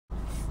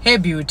Hey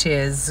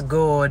beauties,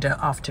 good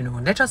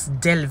afternoon. Let us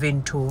delve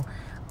into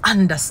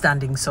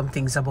understanding some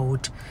things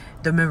about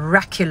the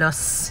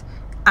miraculous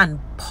and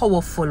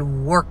powerful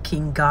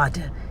working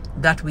God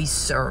that we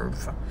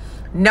serve.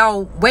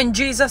 Now, when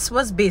Jesus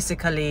was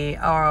basically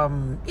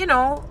on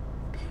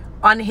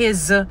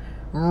his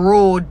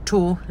road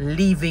to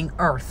leaving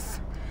earth,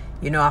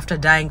 after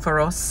dying for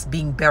us,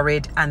 being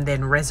buried and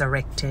then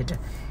resurrected,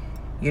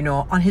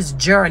 on his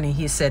journey,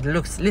 he said,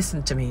 look,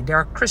 listen to me. There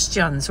are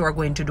Christians who are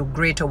going to do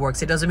greater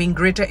works. It doesn't mean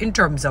greater in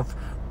terms of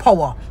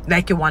power.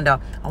 Like I wonder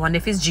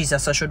if it's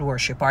Jesus I should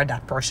worship or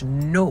that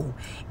person. No.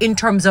 In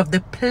terms of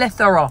the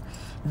plethora,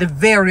 the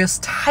various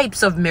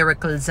types of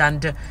miracles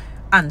and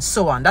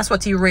so on. That's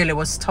what he really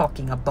was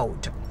talking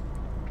about.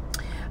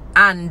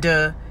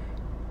 And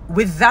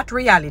with that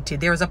reality,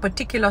 there is a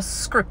particular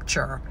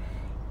scripture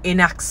in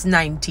Acts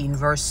 19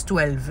 verse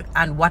 12.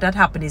 And what had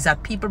happened is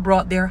that people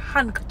brought their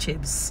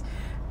handkerchiefs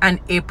and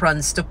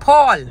aprons to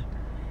Paul,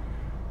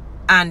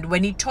 and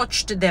when he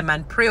touched them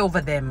and prayed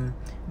over them,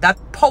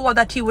 that power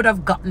that he would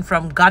have gotten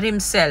from God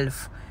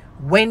himself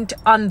went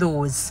on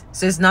those.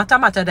 So it's not a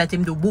matter that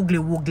him do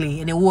woogly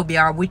and it will be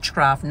our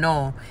witchcraft.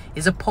 No,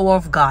 it's a power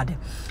of God.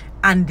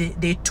 And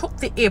they took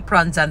the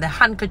aprons and the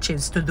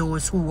handkerchiefs to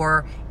those who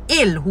were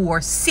ill, who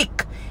were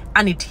sick,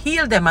 and it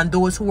healed them. And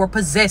those who were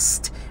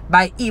possessed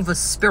by evil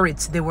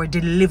spirits, they were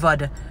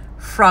delivered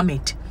from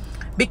it.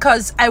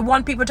 Because I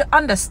want people to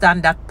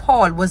understand that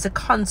Paul was a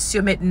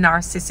consummate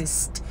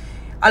narcissist.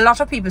 A lot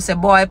of people say,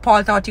 boy,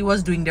 Paul thought he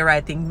was doing the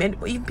right thing.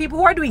 Even people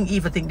who are doing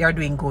evil think they're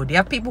doing good.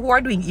 There are people who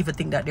are doing evil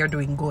think that they're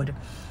doing good.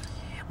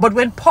 But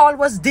when Paul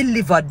was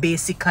delivered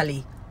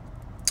basically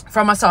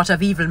from a sort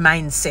of evil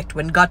mindset,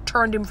 when God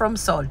turned him from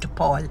Saul to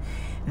Paul,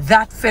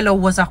 that fellow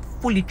was a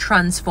fully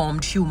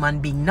transformed human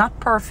being, not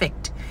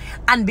perfect.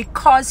 And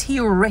because he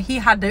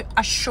had the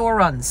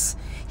assurance,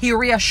 he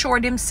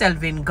reassured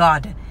himself in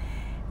God,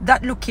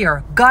 that look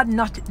here, God,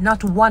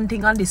 not one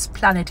thing on this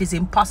planet is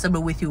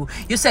impossible with you.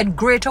 You said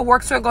greater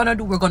works we're going to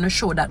do. We're going to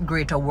show that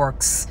greater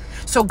works.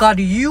 So God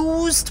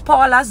used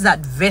Paul as that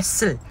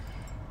vessel.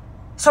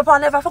 So Paul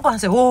never forgot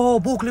and say,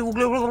 oh,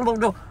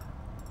 boogly,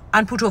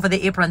 and put over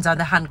the aprons and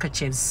the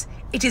handkerchiefs.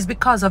 It is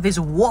because of his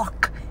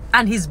walk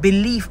and his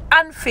belief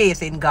and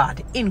faith in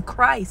God, in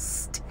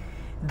Christ,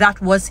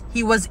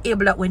 he was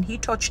able, that when he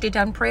touched it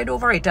and prayed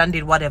over it and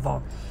did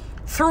whatever,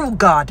 through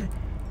God,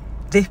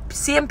 the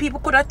same people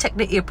could have taken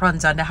the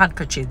aprons and the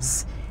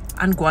handkerchiefs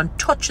and go and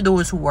touch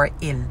those who were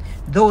ill,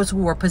 those who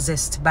were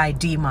possessed by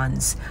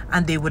demons,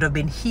 and they would have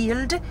been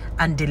healed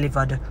and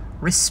delivered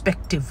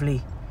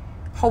respectively.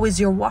 How is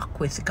your walk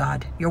with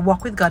God? Your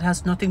walk with God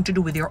has nothing to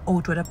do with your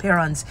outward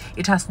appearance.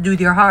 It has to do with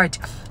your heart.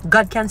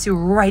 God can see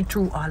right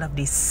through all of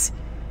this.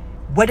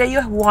 Whether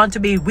you want to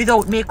be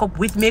without makeup,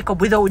 with makeup,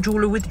 without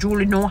jewelry, with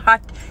jewelry, no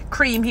hat,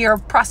 cream hair,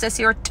 process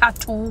hair,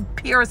 tattoo,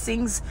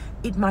 piercings,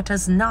 it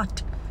matters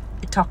not.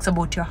 It talks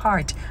about your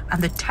heart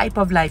and the type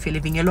of life you're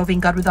living. You're loving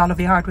God with all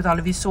of your heart, with all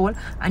of your soul,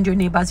 and your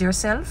neighbor as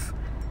yourself.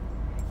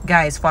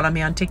 Guys, follow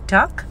me on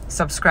TikTok.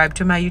 Subscribe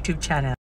to my YouTube channel.